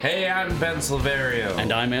Hey, I'm Ben Silverio.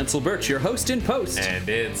 And I'm Ansel Birch, your host in post. And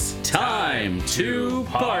it's time to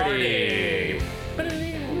party.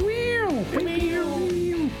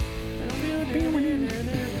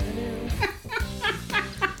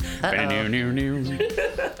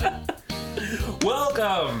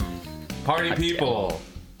 Welcome, party people,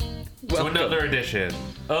 to another edition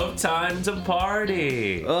of Time to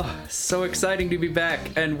Party. Oh, so exciting to be back,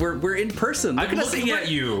 and we're in person. I'm looking at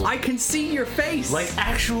you. I can see your face. Like,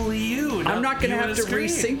 actually you. I'm not gonna you have to screen.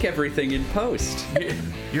 resync everything in post.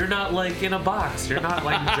 You're not like in a box. You're not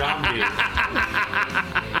like Zombie.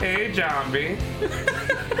 Hey, Zombie.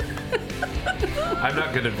 I'm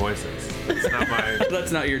not good at voices. It's not my.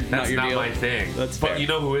 That's not your That's not your not deal. my thing. That's But fair. you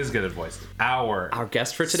know who is good at voices? Our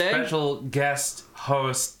guest for today. special guest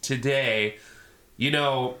host today. You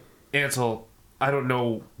know, Ansel, I don't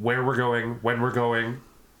know where we're going, when we're going,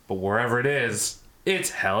 but wherever it is,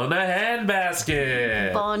 it's Helena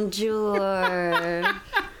Handbasket. Bonjour.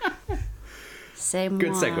 C'est moi.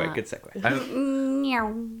 Good segue. Good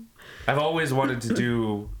segue. I've always wanted to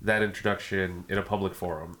do that introduction in a public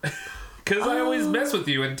forum. Because I always mess with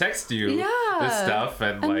you and text you this stuff.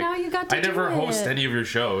 And like, now you got to I never do host it. any of your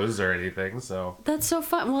shows or anything, so. That's so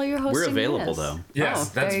fun. Well, you're hosting We're available, this. though. Yes,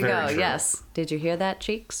 Oh, that's there you very go. true. Yes. Did you hear that,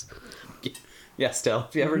 Cheeks? Yeah, still,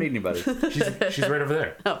 if you ever need anybody. She's right over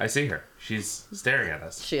there. I see her. She's staring at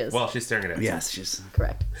us. She is. Well, she's staring at us. Yes, she's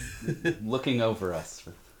Correct. looking over us.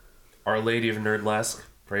 Our Lady of Nerdlesk,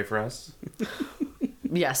 pray for us.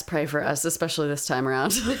 Yes, pray for us, especially this time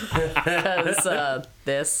around. Because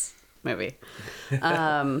this movie.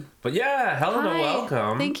 But yeah, Helena, Hi.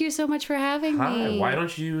 welcome. Thank you so much for having Hi. me. Why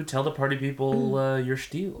don't you tell the party people your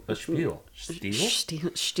spiel? Spiel?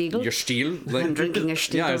 Stiegel? Your steel? I'm drinking a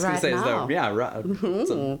Stiegel Yeah, I was gonna right say, now.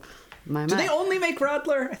 My do they man. only make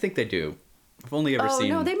Radler? I think they do. I've only ever Oh, seen.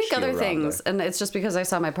 no, they make Stiegel other Radler. things. And it's just because I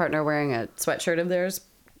saw my partner wearing a sweatshirt of theirs.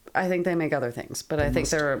 I think they make other things, but I think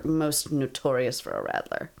they're most notorious for a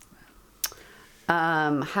Radler.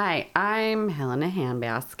 Hi, I'm Helena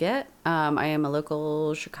Handbasket. I am a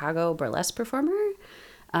local Chicago burlesque performer,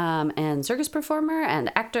 and circus performer,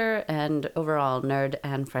 and actor, and overall nerd,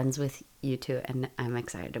 and friends with you two, and I'm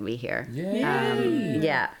excited to be here. Yay.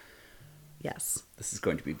 Yeah. Yes. This is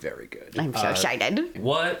going to be very good. I'm so excited.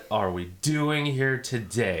 What are we doing here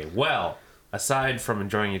today? Well, aside from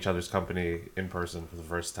enjoying each other's company in person for the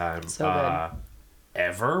first time So good.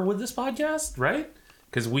 ever with this podcast, right?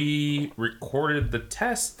 Because we recorded the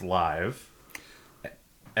test live,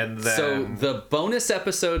 and then So the bonus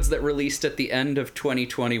episodes that released at the end of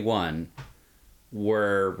 2021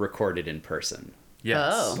 were recorded in person,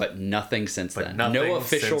 yes, Oh. but nothing since but then. nothing No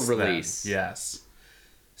official since then. release. Yes.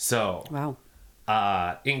 So,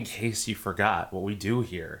 Wow. in case you forgot what we do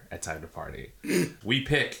here at Time to Party, we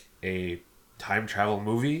pick a time travel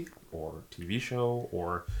movie or TV show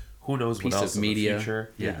or who knows Piece what else of in media. the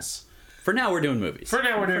future. Yeah. Yes. For now, we're doing movies. For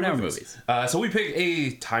now, we're doing movies. So we pick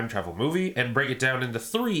a time travel movie and break it down into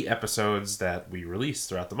 3 episodes that we release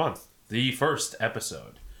throughout the month. The first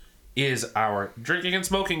episode is our drinking and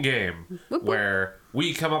smoking game, where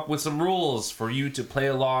we come up with some rules for you to play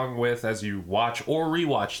along with as you watch or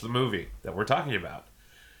rewatch the movie that we're talking about.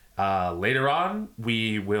 Later on,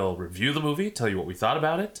 we will review the movie, tell you what we thought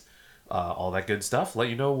about it, all that good stuff, let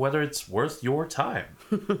you know whether it's worth your time.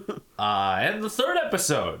 And the third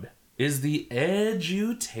episode is the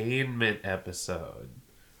edutainment episode,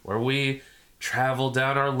 where we travel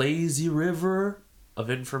down our lazy river of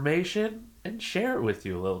information and share it with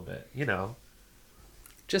you a little bit, you know.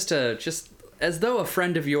 Just as though a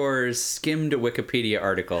friend of yours skimmed a Wikipedia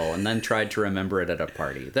article and then tried to remember it at a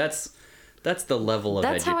party. That's the level of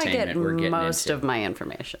That's how I edutainment get we're getting most into. of my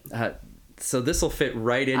information. So this will fit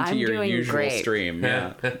right into I'm your doing usual great. stream.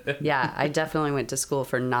 Yeah. Yeah, I definitely went to school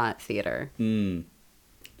for not theater.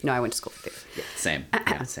 No, I went to school for theater. Same.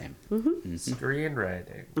 Yeah, same.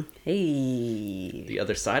 Screenwriting. Hey. The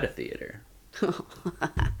other side of theater.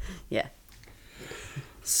 Yeah.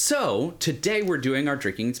 So today we're doing our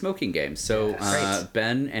drinking and smoking game. So Great.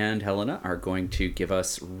 Ben and Helena are going to give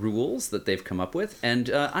us rules that they've come up with. And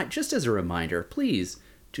just as a reminder, please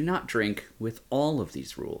do not drink with all of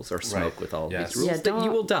these rules or smoke Right. with all of Yes. these rules. Yeah, that you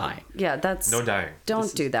don't- will die. Yeah, that's... No dying.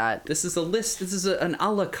 Don't do that. This is a list. This is an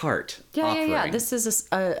a la carte offering. Yeah. This is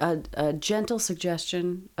a gentle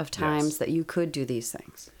suggestion of times Yes. that you could do these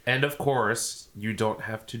things. And of course, you don't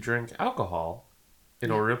have to drink alcohol in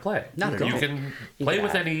order to play. Not at You all. can play could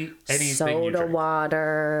with have anything you Soda drink.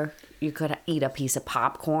 water. You could eat a piece of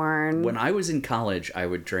popcorn. When I was in college, I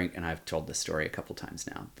would drink, and I've told this story a couple times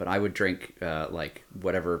now, but I would drink like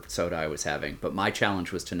whatever soda I was having. But my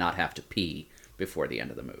challenge was to not have to pee before the end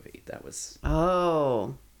of the movie. That was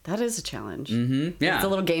Oh. That is a challenge. Yeah. It's a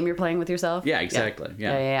little game you're playing with yourself. Yeah, exactly.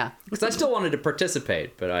 Yeah. Because I still wanted to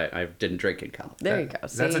participate, but I didn't drink in college. There you go.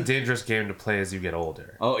 That's See? a dangerous game to play as you get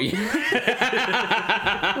older. Oh, yeah.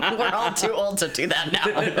 We're all too old to do that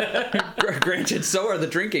now. Granted, so are the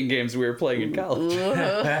drinking games we were playing in college.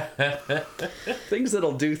 Things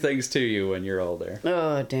that'll do things to you when you're older.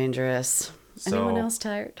 Oh, dangerous. So, Anyone else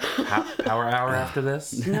tired? Power hour after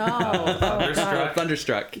this? No. Thunderstruck.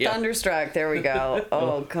 Thunderstruck. Yeah. Thunderstruck. There we go.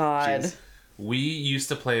 Oh, God. Jeez. We used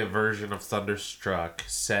to play a version of Thunderstruck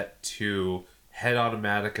set to Head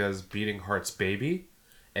Automatica's Beating Heart's Baby,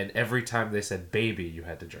 and every time they said baby, you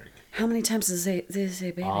had to drink. How many times does they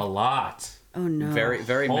say baby? A lot. Oh, no. Very,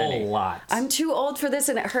 very A many. lot. I'm too old for this,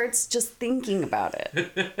 and it hurts just thinking about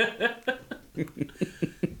it.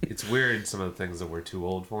 It's weird, some of the things that we're too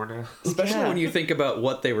old for now. Especially Yeah. when you think about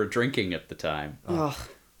what they were drinking at the time. Ugh.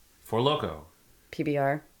 For Loco.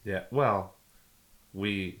 PBR. Yeah, well,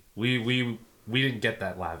 we didn't get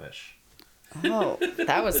that lavish. Oh,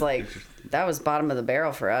 that was bottom of the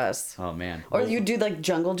barrel for us. Oh, man. Or you do like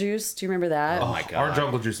Jungle Juice. Do you remember that? Oh, my God. Our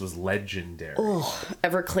Jungle Juice was legendary.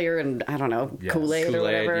 Everclear and I don't know, Yes. Kool-Aid or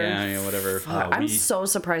Kool-Aid, whatever. yeah, whatever. I'm so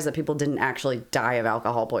surprised that people didn't actually die of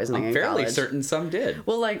alcohol poisoning in Fairly college. certain some did.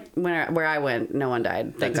 Well, like where I went, no one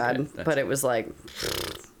died, thank That's God. good. That's But it was like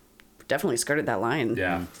definitely skirted that line.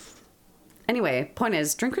 Yeah. Anyway, point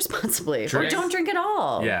is, drink responsibly, or Drink. don't drink at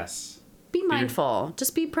all. Yes. Be mindful.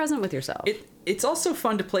 Just be present with yourself. It's also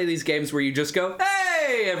fun to play these games where you just go,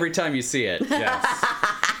 hey, every time you see it. Yes.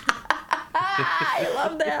 I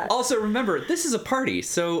love that. Also, remember, this is a party,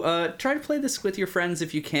 so try to play this with your friends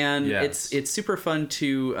if you can. Yes. It's super fun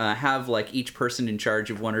to have like each person in charge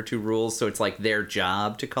of one or two rules, so it's like their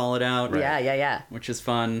job to call it out. Yeah. Which is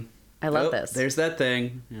fun. I love Oh, this. There's that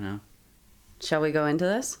thing, you know. Shall we go into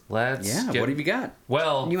this? Let's Yeah, what have you got?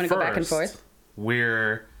 Well, You wanna go back and first,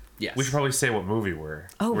 forth? Yes. We should probably say what movie we're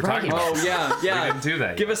Oh, we're right. talking about. Oh, yeah. We didn't do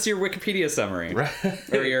that Give yet. us your Wikipedia summary. Right.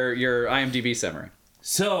 Or your IMDb summary.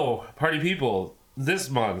 So, party people,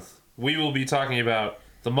 this month we will be talking about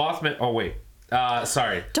the Mothman. Oh wait,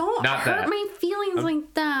 sorry, Don't not hurt that. my feelings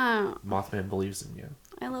like that. Mothman believes in you.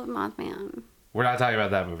 I love Mothman. We're not talking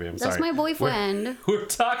about that movie. I'm That's sorry. my boyfriend. We're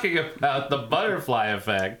talking about the Butterfly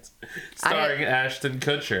Effect, starring Ashton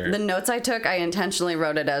Kutcher. The notes I took, I intentionally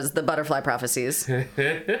wrote it as the Butterfly Prophecies.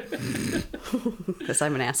 Because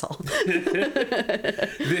I'm an asshole.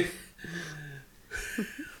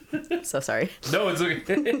 So sorry. No, it's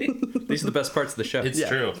okay. These are the best parts of the show. It's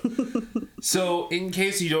true. So, in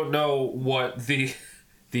case you don't know what the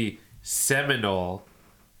seminal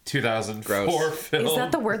 2004 Gross. film. Is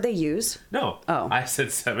that the word they use? No. Oh. I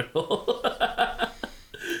said seminal.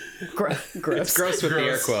 Gross. It's gross with the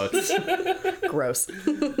air Gross. quotes. Gross.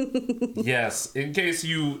 Yes. In case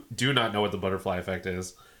you do not know what the Butterfly Effect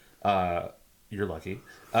is, you're lucky.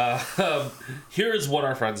 Here's what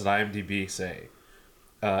our friends at IMDb say.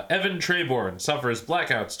 Evan Treborn suffers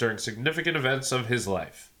blackouts during significant events of his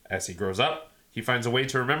life. As he grows up, he finds a way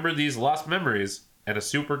to remember these lost memories and a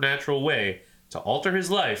supernatural way to alter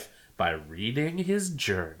his life by reading his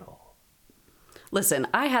journal. Listen,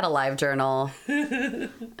 I had a live journal, and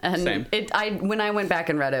Same. when I went back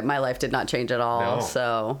and read it, my life did not change at all. No.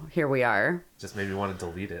 So here we are. Just made me want to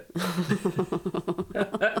delete it.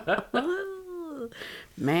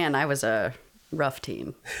 Man, I was a rough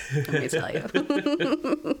teen. Let me tell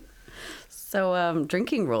you. So,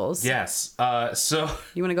 drinking rules. Yes. So,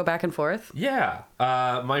 You want to go back and forth? yeah.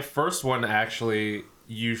 My first one, actually,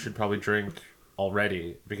 you should probably drink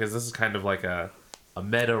already, because this is kind of like a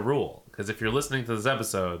meta rule. Because if you're listening to this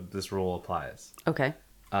episode, this rule applies. Okay.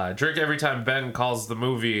 Drink every time Ben calls the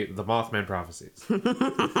movie The Mothman Prophecies.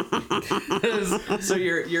 So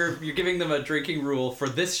you're giving them a drinking rule for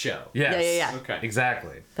this show. Yes. Yeah. Okay.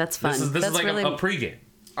 Exactly. That's fun. This is That's like really- a pregame.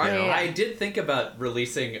 I did think about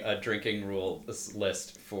releasing a drinking rule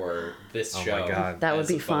list for this Oh show. my God. That would as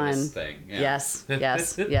be a bonus fun. Thing. Yeah. Yes.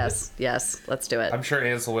 Let's do it. I'm sure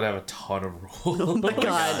Ansel would have a ton of rules. Oh my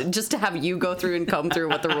God. Just to have you go through and come through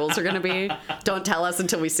what the rules are going to be. Don't tell us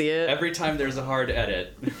until we see it. Every time there's a hard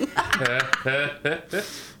edit,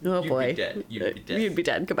 Oh you'd boy. be dead. You'd be dead. You'd be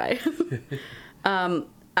dead. Goodbye.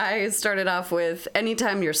 I started off with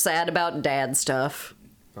anytime you're sad about dad stuff.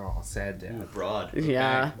 Oh, sad dad. Broad.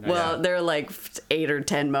 Yeah. Okay. Well, there are like 8 or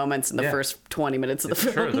 10 moments in the Yeah. first 20 minutes of the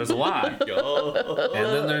film. Sure, there's a lot. Oh. And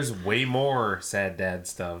then there's way more sad dad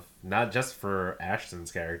stuff. Not just for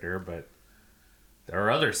Ashton's character, but there are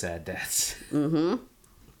other sad dads.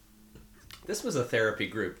 This was a therapy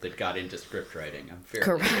group that got into script writing. I'm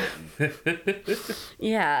fairly Correct. certain.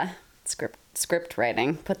 Yeah. Script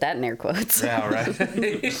writing. Put that in air quotes. Yeah,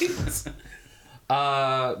 right.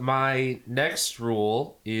 My next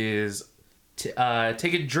rule is take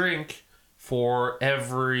a drink for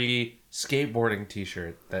every skateboarding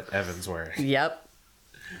t-shirt that Evan's wearing. Yep.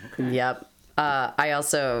 Okay. Yep. I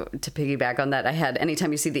also, to piggyback on that, I had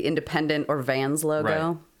anytime you see the Independent or Vans logo.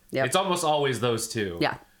 Right. Yep. It's almost always those two.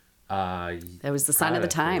 Yeah. That was the sign of the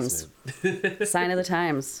times. Sign of the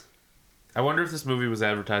times. I wonder if this movie was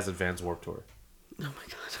advertised at Vans Warped Tour. Oh my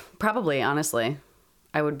god. Probably, honestly.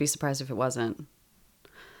 I would be surprised if it wasn't.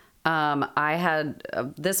 I had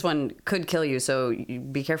this one could kill you, so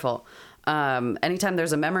be careful. Anytime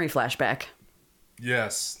there's a memory flashback.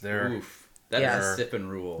 Yes, there. Oof. That is a sippin'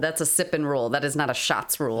 rule. That's a sippin' rule. That is not a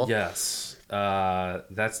shots rule. Yes.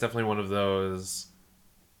 That's definitely one of those.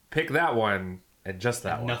 Pick that one and just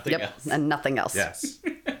that one. Nothing else. And nothing else. Yes.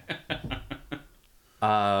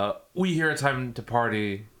 We here at Time to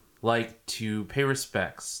Party like to pay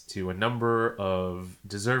respects to a number of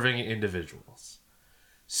deserving individuals.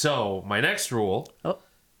 So, my next rule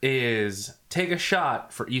is take a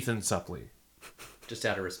shot for Ethan Suplee. Just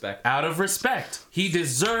out of respect. Out of respect. He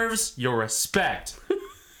deserves your respect.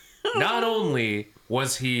 Not only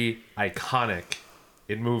was he iconic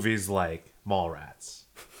in movies like Mallrats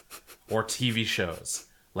or TV shows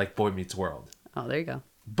like Boy Meets World. Oh, there you go.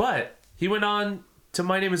 But he went on to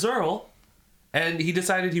My Name is Earl, and he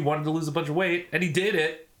decided he wanted to lose a bunch of weight, and he did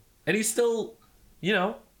it, and he's still,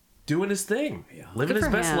 doing his thing, living his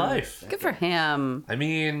best life. Good for him. I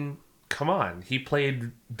mean, come on. He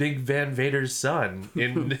played Big Van Vader's son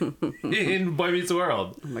in in Boy Meets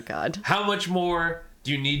World. Oh my god. How much more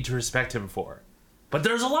do you need to respect him for? But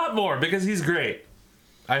there's a lot more, because he's great.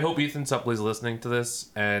 I hope Ethan Supplee's listening to this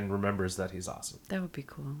and remembers that he's awesome. That would be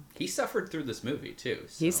cool. He suffered through this movie, too.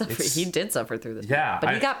 So. He did suffer through this. Yeah.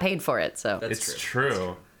 But he got paid for it, so. It's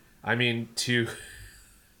true. I mean, to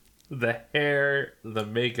the hair, the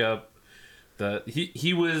makeup,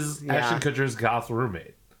 he was Ashton Kutcher's goth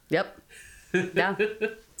roommate. Yep. Yeah.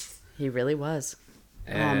 He really was.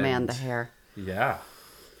 Oh man, the hair. Yeah.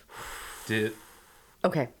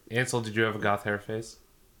 Okay. Ansel, did you have a goth hair face?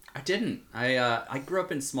 I didn't. I grew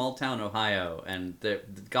up in small town Ohio, and the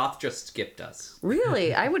goth just skipped us.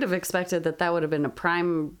 Really? I would have expected that would have been a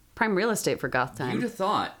prime real estate for goth time. You'd have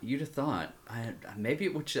thought. Maybe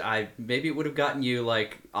it would have gotten you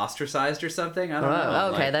like ostracized or something. I don't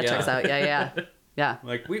know. Okay, that checks out. Yeah. Yeah.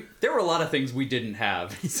 Like there were a lot of things we didn't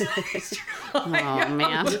have. Oh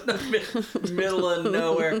man. In the middle of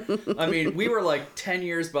nowhere. I mean, we were like 10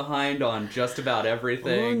 years behind on just about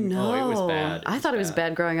everything. Oh no. It was bad. I thought it was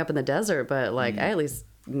bad growing up in the desert, but I at least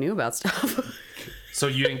knew about stuff. So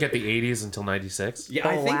you didn't get the 80s until 96? Yeah,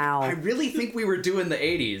 I really think we were doing the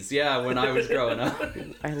 80s, when I was growing up.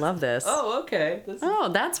 I love this. Oh, okay.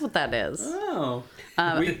 That's what that is. Oh.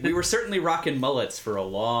 We were certainly rocking mullets for a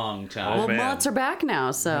long time. Well, mullets are back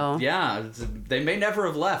now, so. Yeah, they may never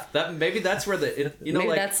have left. Maybe that's where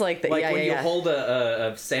that's like when you hold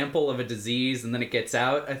a sample of a disease and then it gets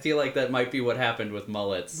out. I feel like that might be what happened with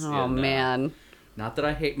mullets. Oh, man. Not that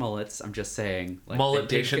I hate mullets. I'm just saying. Mullet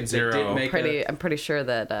Patient Zero. I'm pretty sure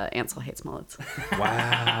that Ansel hates mullets.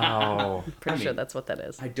 Wow. Pretty sure that's what that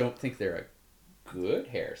is. I don't think they're a good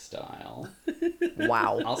hairstyle.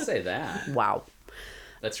 Wow. I'll say that. Wow.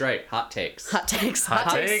 That's right. Hot takes. Hot takes with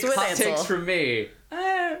Hot Ansel. takes from me.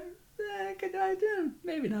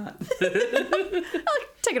 Maybe not.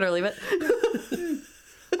 Take it or leave it.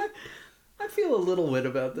 I feel a little wit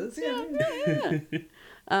about this. Yeah.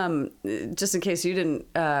 Just in case you didn't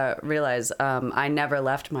realize, I never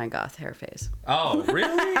left my goth hair phase. Oh,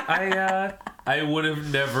 really? I would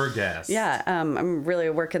have never guessed. Yeah, I'm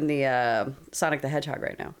really working the Sonic the Hedgehog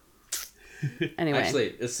right now. Anyway.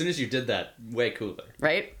 Actually, as soon as you did that, way cooler.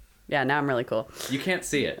 Right? Yeah, now I'm really cool. You can't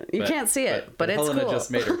see it. You can't see it, but it's Helena cool. just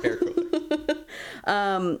made her hair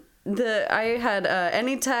cooler. I had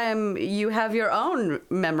anytime you have your own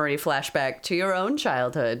memory flashback to your own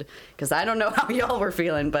childhood, because I don't know how y'all were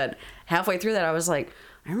feeling, but halfway through that I was like,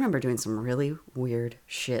 I remember doing some really weird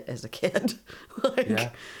shit as a kid.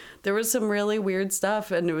 There was some really weird stuff,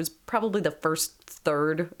 and it was probably the first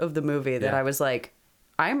third of the movie that I was like,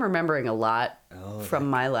 I'm remembering a lot from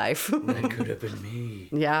my life. That could have been me.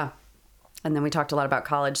 Yeah. And then we talked a lot about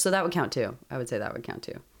college, so that would count too. I would say that would count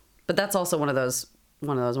too. But that's also one of those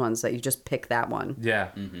ones that you just pick that one. Yeah.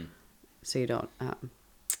 Mm-hmm. So you don't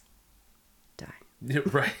die.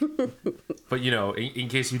 Right. But, in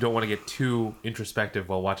case you don't want to get too introspective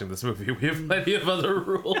while watching this movie, we have plenty of other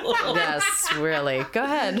rules. Yes, really. Go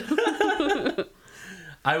ahead.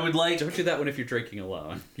 I would like... Don't do that one if you're drinking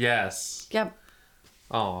alone. Yes. Yep.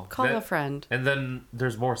 Oh. Call a friend. And then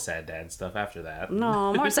there's more sad dad stuff after that.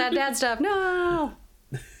 No, more sad dad stuff. No.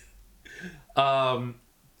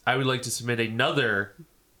 I would like to submit another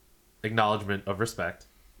acknowledgement of respect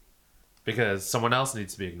because someone else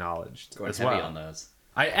needs to be acknowledged Going as heavy well. on those.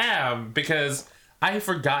 I am, because I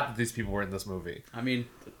forgot that these people were in this movie. I mean,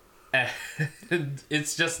 And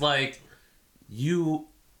it's just like, you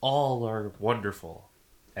all are wonderful.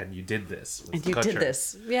 And you did this. with And you Kutcher. did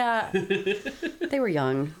this. Yeah. They were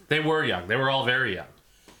young. They were young. They were all very young.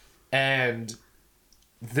 And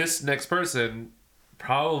this next person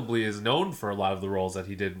probably is known for a lot of the roles that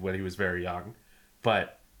he did when he was very young.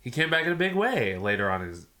 But he came back in a big way later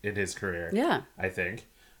on in his career. Yeah. I think.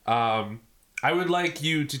 I would like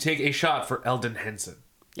you to take a shot for Eldon Henson.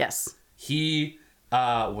 Yes. He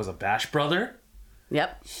was a Bash brother.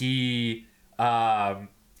 Yep. He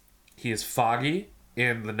is Foggy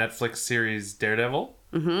in the Netflix series Daredevil.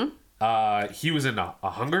 Mm-hmm. He was in a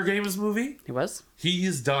Hunger Games movie. He was.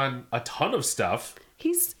 He's done a ton of stuff.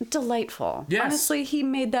 He's delightful. Yes. Honestly, he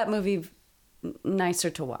made that movie nicer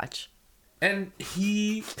to watch. And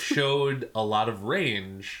he showed a lot of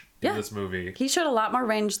range in Yeah. this movie. He showed a lot more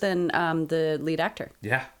range than the lead actor.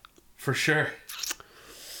 Yeah, for sure.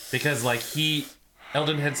 Because, like,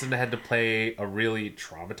 Eldon Henson had to play a really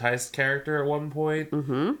traumatized character at one point.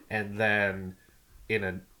 Mm-hmm. And then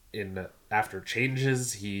after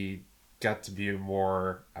changes, he got to be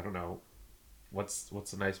more, I don't know, what's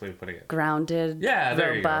a nice way of putting it? Grounded, Yeah,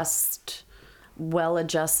 there you go. robust,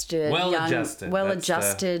 well-adjusted,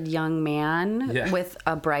 Well-adjusted, young man Yeah. with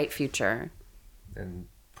a bright future. And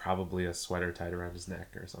probably a sweater tied around his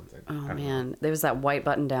neck or something. Oh I don't know. man, there was that white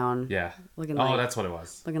button down. Yeah. Looking Oh, like- that's what it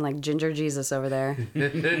was. Looking like Ginger Jesus over there.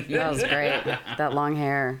 That was great. That long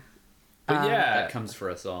hair. But yeah, that comes for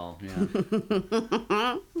us all.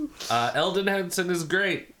 Yeah. Eldon Henson is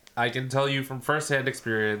great. I can tell you from firsthand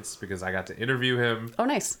experience because I got to interview him. Oh,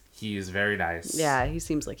 nice. He is very nice. Yeah, he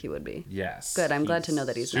seems like he would be. Yes. Good, I'm glad to know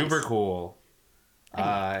that he's super nice. cool.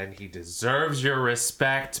 And he deserves your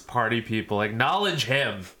respect, party people. Acknowledge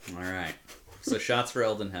him. All right. So shots for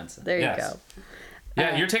Eldon Henson. There you Yes. go.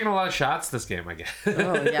 Yeah, you're taking a lot of shots this game, I guess.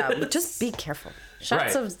 Oh yeah, but just be careful.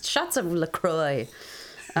 Shots Right. of LaCroix.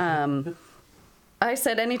 I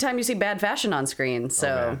said anytime you see bad fashion on screen, so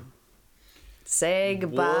man. say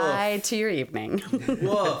goodbye to your evening.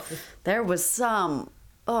 Whoa. There was some.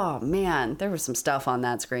 Oh man, there was some stuff on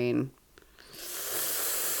that screen.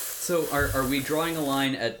 So are we drawing a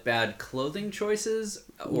line at bad clothing choices,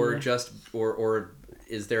 or just or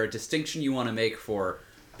is there a distinction you want to make for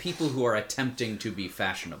people who are attempting to be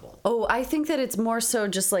fashionable? Oh, I think that it's more so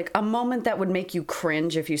just like a moment that would make you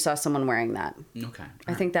cringe if you saw someone wearing that. Okay.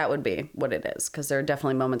 I think that would be what it is, because there are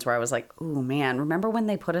definitely moments where I was like, "Ooh, man, remember when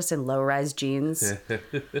they put us in low-rise jeans?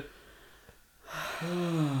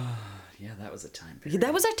 Yeah, that was a time period.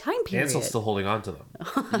 That was our time period." Ansel's still holding on to them.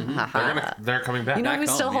 They're coming back. You know back who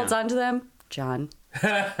home, still yeah. holds on to them? John.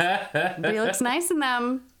 But he looks nice in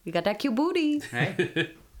them. You got that cute booty.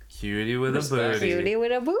 Hey, Cutie with a Respect. booty. Cutie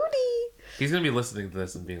with a booty. He's going to be listening to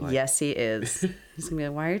this and being like, Yes, he is. He's gonna be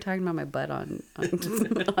like, "Why are you talking about my butt on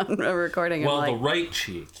a recording?" well, I'm the like, right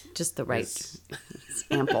cheek. just the right, is- it's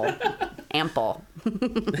ample, ample.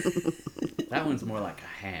 that one's more like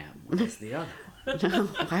a ham. What's the other one?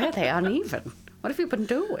 Why are they uneven? What have you been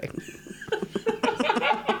doing?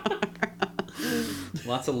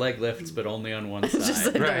 Lots of leg lifts, but only on one side. Just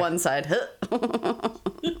like Right. the one side.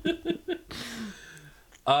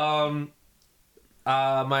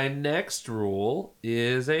 My next rule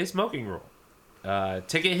is a smoking rule.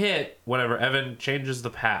 Take a hit whenever Evan changes the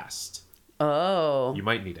past. Oh, You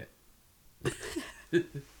might need it.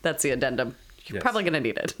 that's the addendum. You're Yes. probably gonna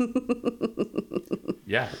need it.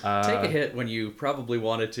 Yeah. Take a hit when you probably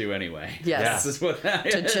wanted to anyway. Yes. This is what that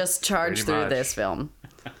To is. just charge Pretty through much. this film.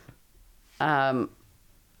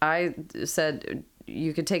 I said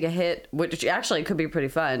you could take a hit, which actually could be pretty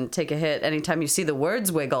fun. Take a hit anytime you see the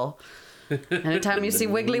words wiggle. Anytime you see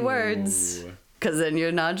wiggly words. Because then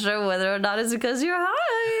you're not sure whether or not it's because you're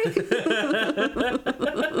high.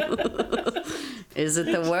 Is it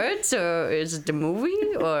the words, or is it the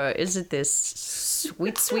movie, or is it this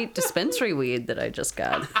sweet, sweet dispensary weed that I just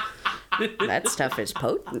got? That stuff is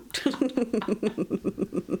potent.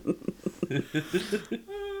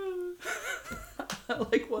 I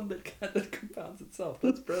like one that compounds itself.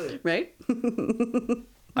 That's brilliant. Right?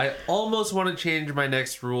 I almost want to change my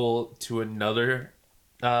next rule to another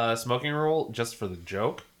smoking rule just for the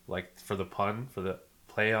joke, like for the pun, for the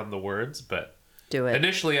play on the words. But Do it.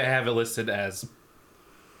 initially, I have it listed as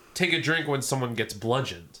take a drink when someone gets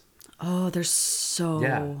bludgeoned. Oh, there's so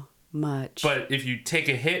Yeah. much. But if you take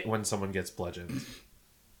a hit when someone gets bludgeoned,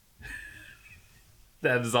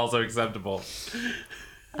 that is also acceptable.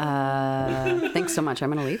 Thanks so much. I'm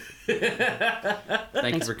gonna leave.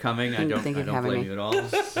 Thank you for coming. I don't Thank you for having blame me. you at all.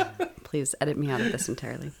 Please edit me out of this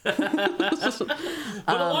entirely. But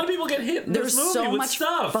a lot of people get hit in There's this movie so with much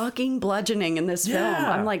stuff. fucking bludgeoning in this film.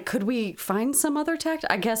 Yeah. I'm like, could we find some other tact?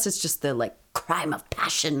 I guess it's just the like crime of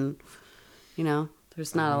passion. You know,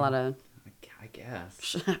 there's not a lot of. I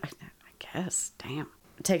guess. I guess. Damn.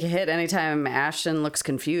 Take a hit anytime Ashton looks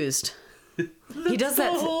confused. He does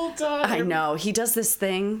that the whole time. I know. He does this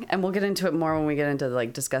thing, and we'll get into it more when we get into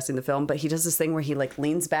like discussing the film, but he does this thing where he like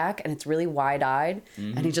leans back and it's really wide-eyed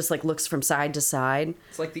and he just like looks from side to side.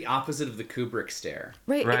 It's like the opposite of the Kubrick stare.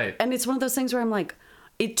 Right. Right. And it's one of those things where I'm like,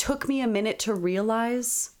 it took me a minute to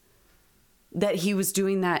realize that he was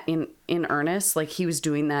doing that in earnest. Like he was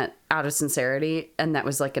doing that out of sincerity, and that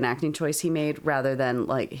was like an acting choice he made rather than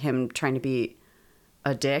like him trying to be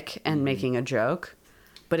a dick and making a joke.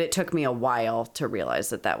 But it took me a while to realize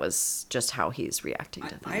that that was just how he's reacting to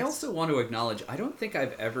things. I also want to acknowledge, I don't think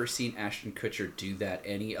I've ever seen Ashton Kutcher do that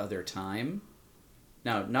any other time.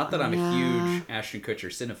 Now, not that I'm a huge Ashton Kutcher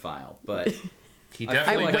cinephile, but He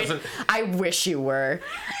definitely doesn't. I wish you were.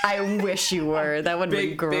 I wish you were. That would be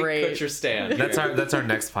big great. Kutcher stand. That's our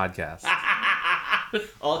next podcast.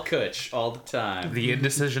 All Kutch, all the time. The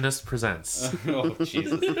Indecisionist presents. Oh,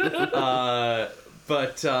 Jesus.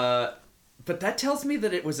 But that tells me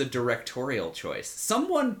that it was a directorial choice.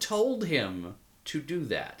 Someone told him to do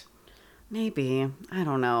that. Maybe. I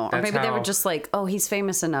don't know. Or That's maybe they were how- just like, oh, he's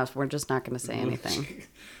famous enough. We're just not going to say anything.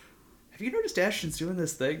 Have you noticed Ashton's doing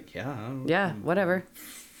this thing? Yeah. Yeah, whatever.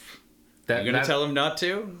 That, You gonna tell him not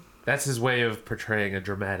to? That's his way of portraying a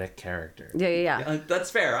dramatic character. Yeah.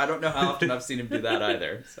 That's fair. I don't know how often I've seen him do that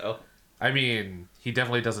either. So I mean, he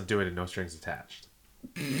definitely doesn't do it in No Strings Attached.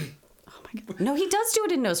 No, he does do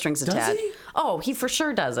it in No Strings Attached. he? Oh, he for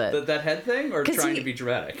sure does it. that head thing, or 'Cause trying he- to be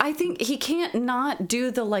dramatic? I think he can't not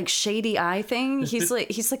do the like shady eye thing. He's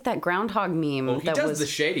like that groundhog meme. Oh, he that does was, the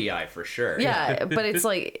shady eye for sure. Yeah, but it's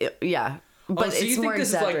like yeah. But Oh, so it's you more think this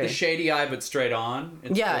is like the exaggerated. shady eye but straight on?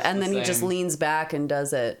 It's Yeah, just and the then he just same- leans back and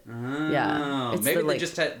does it. Yeah, Oh, it's maybe the, they like,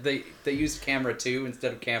 just had they used camera 2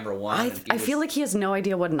 instead of camera 1. I feel like he has no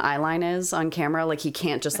idea what an eye line is on camera. Like he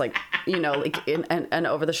can't just like like and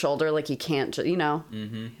over the shoulder. Like he can't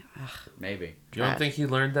maybe. You don't think he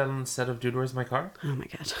learned that on the set of Dude, Where's My Car? Oh my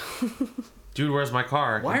god. Dude, Where's My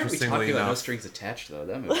Car? Why aren't we interestingly talking about No enough, Strings Attached though?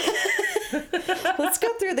 That movie. Let's go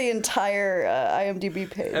through the entire IMDb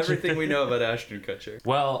page. Everything we know about Ashton Kutcher.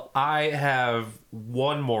 Well, I have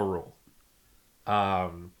one more rule.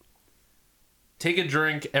 Take a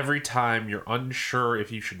drink every time you're unsure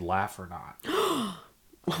if you should laugh or not.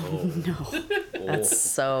 That's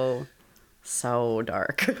so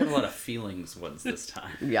dark. A lot of feelings ones this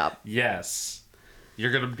time. Yep. Yes.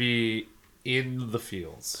 You're going to be in the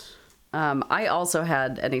feels. I also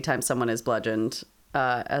had anytime someone is bludgeoned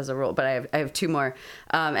as a rule, but I have two more.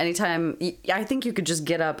 Anytime I think you could just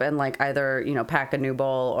get up and like either pack a new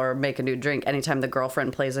bowl or make a new drink. Anytime the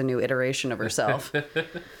girlfriend plays a new iteration of herself.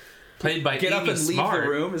 Played by Get Amy up and leave Smart. the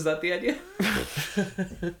room. Is that the idea?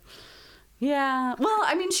 Yeah. Well,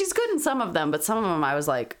 I mean, she's good in some of them, but some of them I was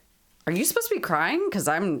like, are you supposed to be crying? Because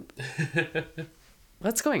I'm...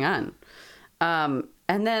 What's going on?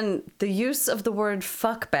 And then the use of the word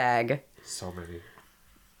fuck bag. So many.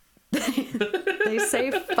 They say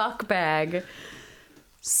fuck bag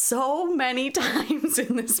so many times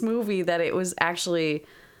in this movie that it was actually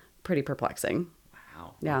pretty perplexing.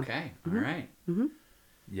 Wow. Yeah. Okay. All right.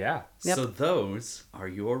 Yeah. Yep. So those are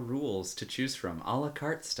your rules to choose from, a la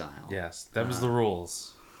carte style. Yes. Them's the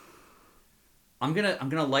rules. I'm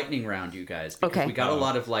gonna lightning round you guys because Okay. we got a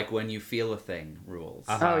lot of like when you feel a thing rules,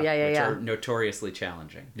 Oh, yeah, which yeah. are notoriously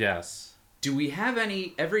challenging. Yes. Do we have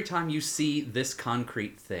any every time you see this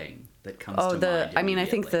concrete thing that comes to Oh, mind? I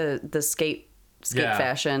think the skate Yeah.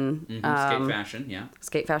 fashion. skate fashion, yeah.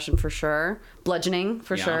 Skate fashion for sure. Bludgeoning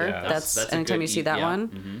for Yeah, sure. yeah, That's that's a anytime good you see e- that yeah,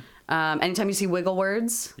 one. Anytime you see wiggle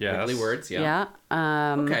words. Yes. Wiggly words, yeah.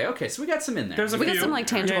 Yeah. Okay, so we got some in there. There's a We got few. some like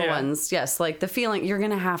tangible Yeah. ones. Yes, like the feeling you're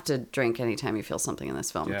gonna have to drink anytime you feel something in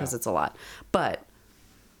this film Yeah. because it's a lot. But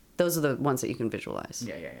those are the ones that you can visualize.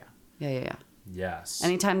 Yeah. Yeah. Yes.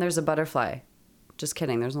 Anytime there's a butterfly. Just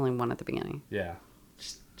kidding. There's only one at the beginning. Yeah.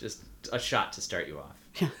 Just a shot to start you off.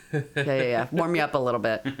 Yeah. Warm you up a little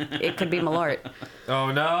bit. It could be Malort.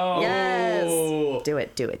 Oh, no. Yes. Oh. Do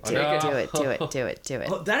it. no.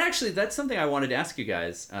 Oh, that's something I wanted to ask you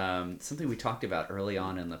guys. Something we talked about early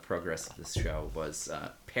on in the progress of this show was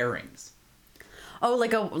pairings. Oh,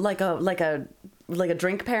 like a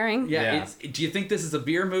drink pairing. Yeah. Do you think this is a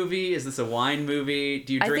beer movie? Is this a wine movie?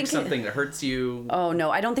 Do you I drink think it- something that hurts you? Oh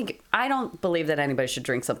no, I don't believe that anybody should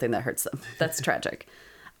drink something that hurts them. That's tragic.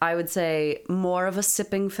 I would say, more of a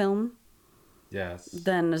sipping film Yes.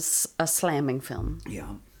 than a slamming film.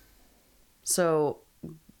 Yeah. So,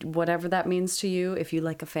 whatever that means to you, if you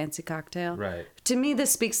like a fancy cocktail. Right. To me,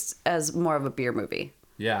 this speaks as more of a beer movie.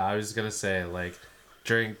 Yeah, I was gonna say like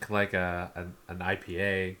drink like an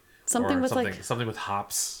IPA. Something or with, something, like- something with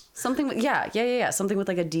hops. Something with, yeah. Something with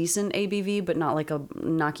like a decent ABV, but not like a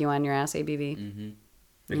knock you on your ass ABV.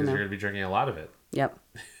 Because know. you're gonna be drinking a lot of it. Yep.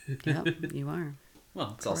 Yep, you are.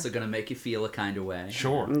 Well, it's also going to make you feel a kind of way.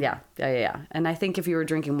 Sure. Yeah. And I think if you were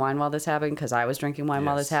drinking wine while this happened, because I was drinking wine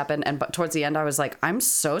while this Yes. happened, but towards the end I was like, I'm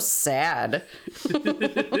so sad.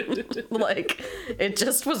 Like, it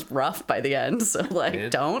just was rough by the end. So like,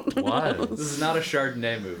 It don't. was. This is not a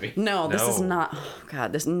Chardonnay movie. No, this is No. not. Oh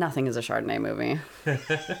God, nothing is a Chardonnay movie.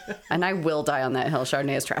 And I will die on that hill.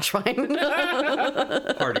 Chardonnay is trash wine.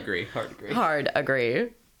 Hard agree. Hard agree.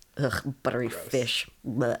 Ugh, buttery fish.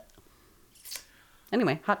 Blech.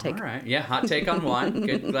 Anyway, hot take. All right. Yeah, hot take on wine.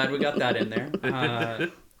 Good. Glad we got that in there.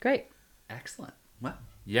 Great. Excellent. Well,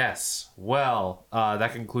 Yes. Well,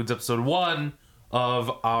 that concludes episode 1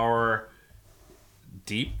 of our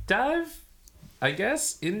deep dive, I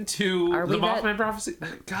guess, into Are the we that- Mothman prophecy.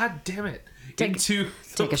 God damn it! Take- into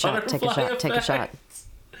Take the a shot. Take a butterfly shot. Take a shot. effect.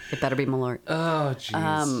 It better be Malort. Oh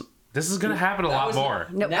jeez. This is gonna happen a lot was- more.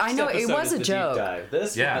 No, I know it was a joke.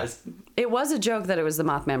 This Yeah. was. It was a joke that it was the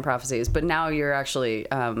Mothman prophecies, but now you're actually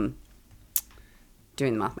doing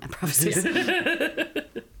the Mothman prophecies.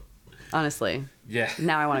 Honestly, Yeah.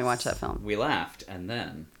 now I want to watch that film. We laughed, and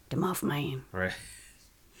then The Mothman. Right.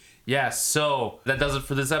 Yeah, so that does it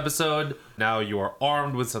for this episode. Now you are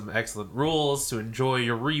armed with some excellent rules to enjoy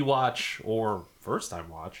your rewatch or first time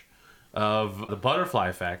watch of The Butterfly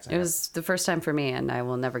Effect. It was the first time for me, and I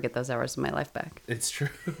will never get those hours of my life back. It's true.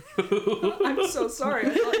 I'm so sorry.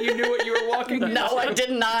 I thought you knew what you were walking into. No, I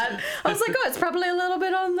did not. I was like, oh, it's probably a little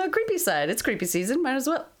bit on the creepy side. It's creepy season, might as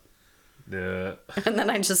well. Yeah. And then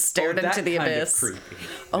I just stared that into the kind of abyss. creepy.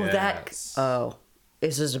 Oh, Yes.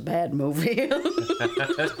 this is a bad movie.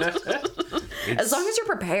 As long as you're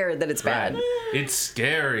prepared that it's bad. It's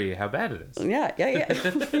scary how bad it is. Yeah.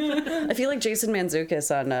 I feel like Jason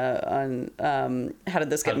Mantzoukas on How Did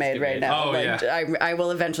This Get Made right now. Oh, like, yeah. I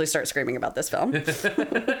will eventually start screaming about this film.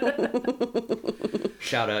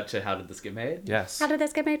 Shout out to How Did This Get Made? Yes. How did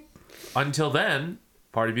this get made? Until then,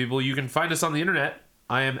 party people, you can find us on the internet.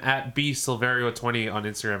 I am at bsilverio20 on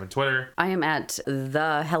Instagram and Twitter. I am at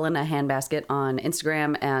the Helena Handbasket on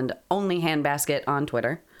Instagram and only Handbasket on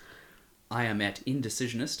Twitter. I am at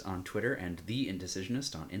Indecisionist on Twitter and The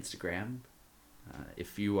Indecisionist on Instagram.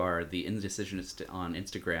 If you are The Indecisionist on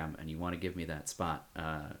Instagram and you want to give me that spot,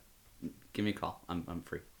 give me a call. I'm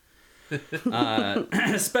free.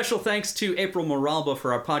 Special thanks to April Moralba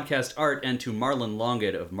for our podcast art and to Marlon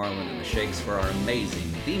Longid of Marlon and the Shakes for our amazing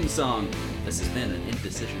theme song. This has been an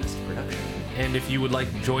Indecisionist production. And if you would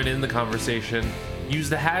like to join in the conversation, use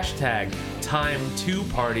the hashtag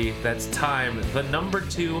time2party. That's time, the number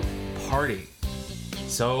 2 party.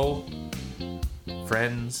 So,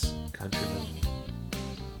 friends, countrymen,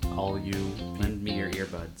 all you, Lend me your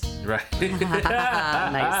earbuds. right?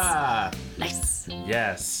 Nice. Nice.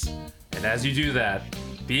 Yes. And as you do that,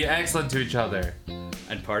 be excellent to each other.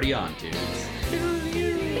 And party on, dudes.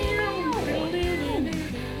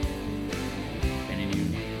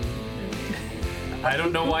 I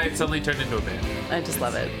don't know why it suddenly turned into a band. I just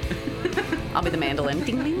love it. I'll be the mandolin.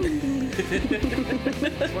 Ding, ding, ding, ding.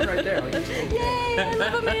 We're right there. Yay, I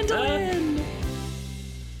love a mandolin.